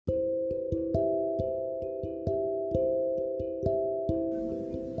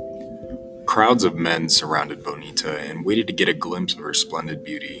Crowds of men surrounded Bonita and waited to get a glimpse of her splendid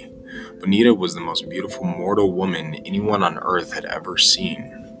beauty. Bonita was the most beautiful mortal woman anyone on earth had ever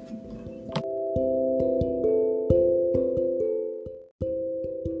seen.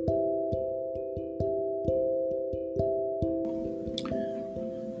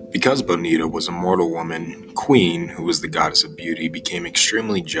 Because Bonita was a mortal woman, Queen, who was the goddess of beauty, became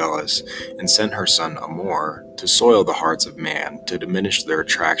extremely jealous and sent her son Amor to soil the hearts of man to diminish their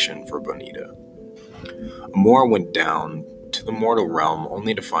attraction for Bonita. Amor went down to the mortal realm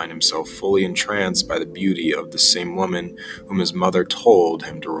only to find himself fully entranced by the beauty of the same woman whom his mother told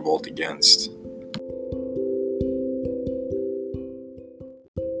him to revolt against.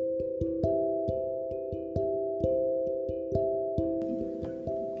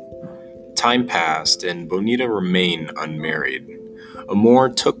 Time passed, and Bonita remained unmarried. Amor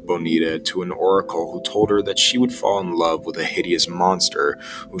took Bonita to an oracle who told her that she would fall in love with a hideous monster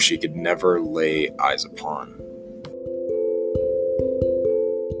who she could never lay eyes upon.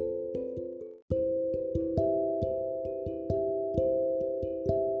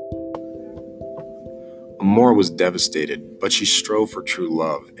 Amor was devastated, but she strove for true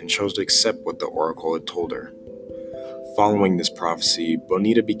love and chose to accept what the oracle had told her. Following this prophecy,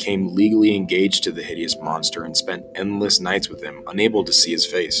 Bonita became legally engaged to the hideous monster and spent endless nights with him, unable to see his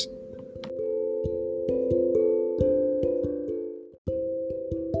face.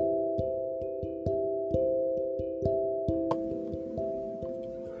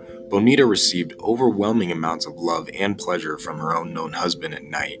 Bonita received overwhelming amounts of love and pleasure from her unknown husband at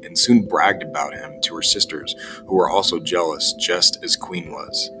night and soon bragged about him to her sisters, who were also jealous, just as Queen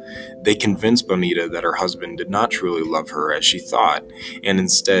was. They convinced Bonita that her husband did not truly love her as she thought, and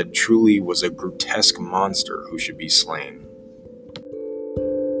instead truly was a grotesque monster who should be slain.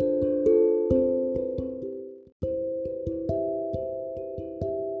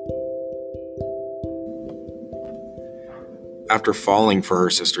 After falling for her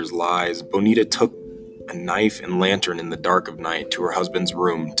sister's lies, Bonita took a knife and lantern in the dark of night to her husband's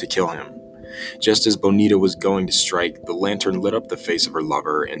room to kill him. Just as Bonita was going to strike, the lantern lit up the face of her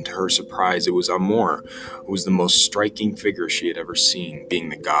lover, and to her surprise it was Amor, who was the most striking figure she had ever seen, being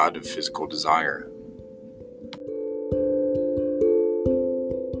the god of physical desire.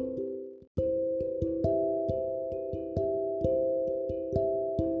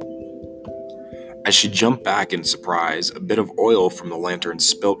 As she jumped back in surprise, a bit of oil from the lantern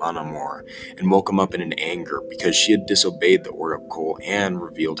spilt on Amor and woke him up in an anger because she had disobeyed the oracle and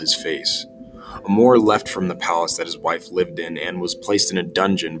revealed his face. Amor left from the palace that his wife lived in and was placed in a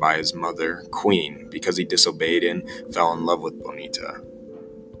dungeon by his mother, Queen, because he disobeyed and fell in love with Bonita.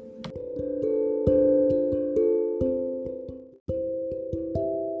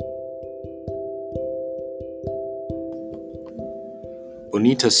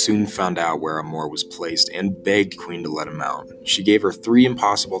 Bonita soon found out where Amor was placed and begged Queen to let him out. She gave her 3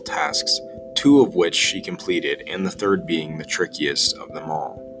 impossible tasks, 2 of which she completed, and the third being the trickiest of them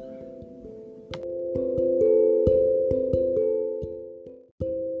all.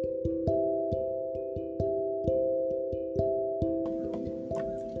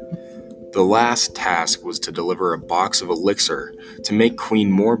 The last task was to deliver a box of elixir to make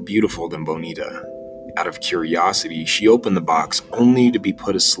Queen more beautiful than Bonita. Out of curiosity, she opened the box only to be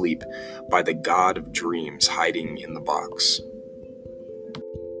put asleep by the god of dreams hiding in the box.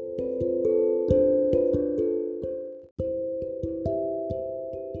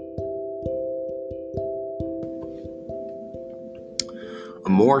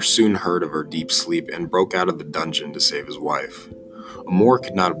 Amor soon heard of her deep sleep and broke out of the dungeon to save his wife. Amor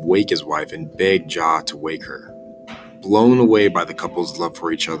could not wake his wife and begged Jah to wake her. Blown away by the couple's love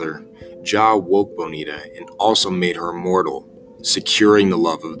for each other, Jah woke Bonita and also made her immortal, securing the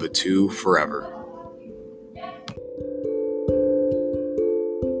love of the two forever.